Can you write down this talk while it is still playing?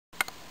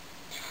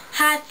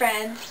Hi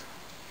friends,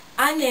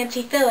 I'm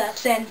Nancy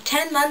Phillips, and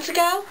 10 months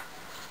ago,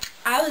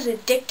 I was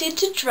addicted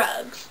to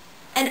drugs,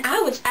 and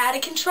I was out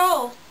of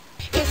control.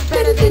 It's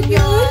better than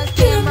yours,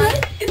 damn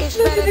right. It's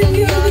better than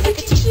yours, I could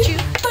teach you,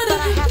 but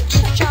I have to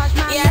charge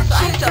my Yeah, so I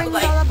hooked up with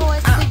like 4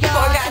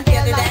 guys the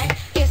other day.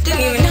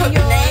 Didn't even know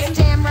their names.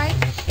 Damn right.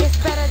 It's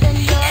better than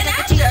yours, And I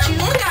could after, teach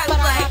you, one guy but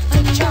was I like, have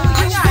to charge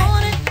I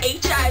got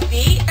HIV,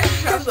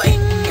 and I was like,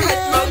 can I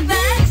smoke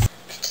that?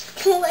 I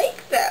just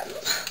like them.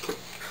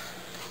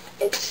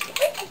 I just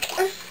like them.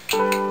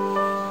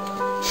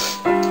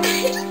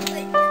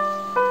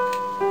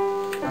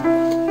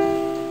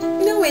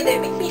 The way they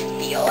make me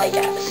feel, I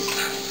guess.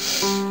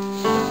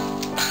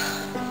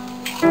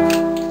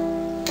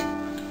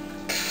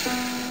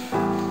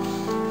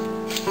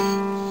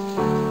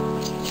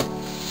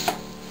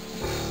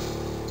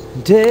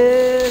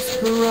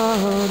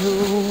 Desperado.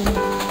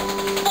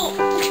 Oh.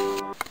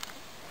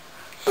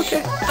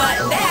 But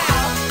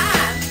now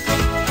I'm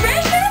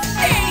fresh and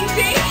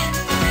crazy,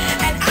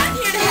 and I'm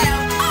here to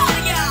help all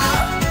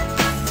y'all.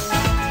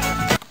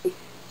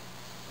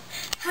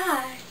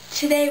 Hi,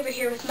 today we're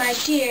here with my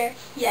dear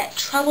yet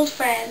troubled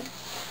friend,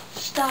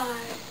 Star.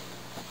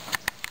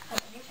 I'm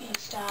here for you,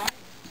 Star.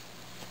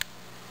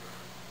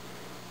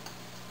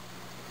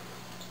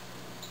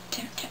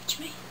 Don't touch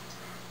me.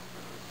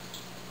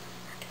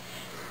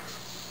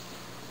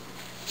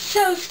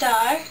 So,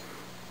 Star,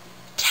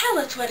 tell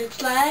us what it's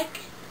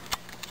like.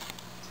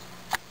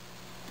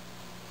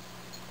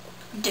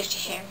 I'm addicted to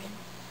heroin.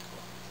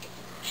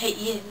 I hate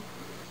you.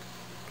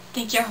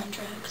 Think you're on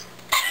drugs.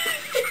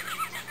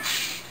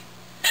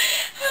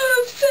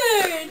 How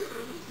absurd.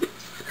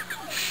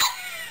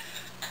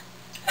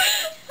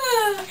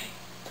 Okay,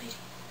 please.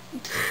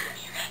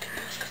 You're happy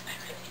because my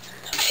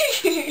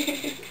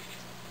roommate's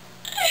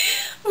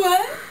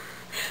What?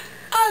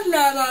 I'm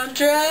not on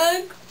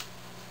drugs.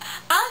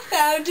 I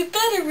found a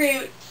better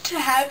route to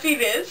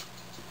happiness.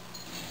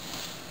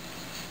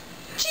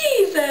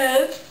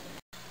 Jesus!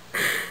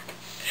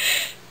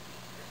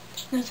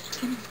 No such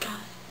thing as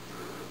God.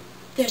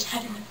 There's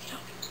heaven when we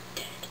are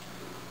dead.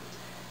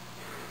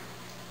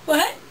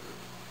 What?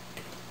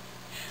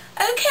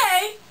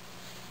 Okay.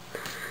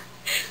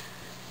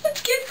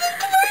 Let's get some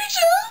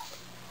commercials.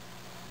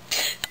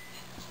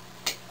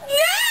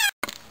 No!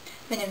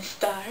 My name's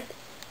Star.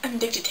 I'm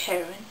addicted to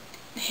heroin.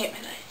 I hate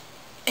my life.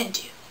 And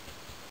you.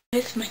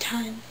 It's my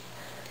time.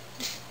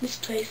 This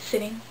place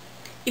sitting,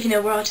 even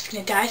though we're all just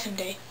gonna die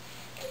someday.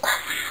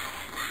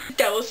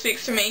 Devil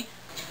speaks for me.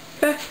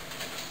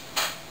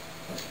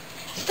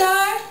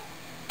 Star,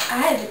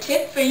 I have a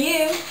tip for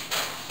you.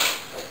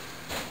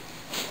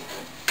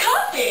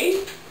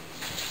 Coffee?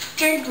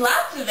 Drink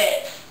lots of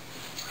it.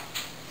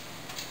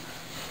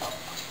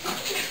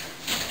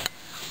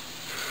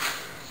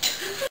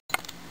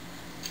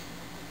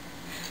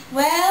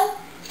 Well,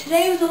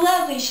 today was a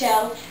lovely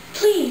show.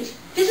 Please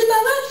visit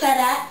my website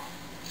at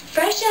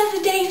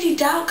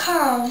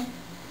freshasadaisy.com.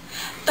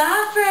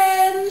 Bye,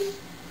 friends.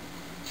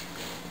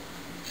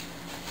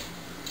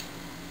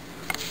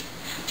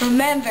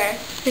 Remember,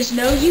 there's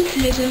no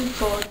euphemism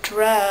for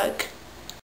drug.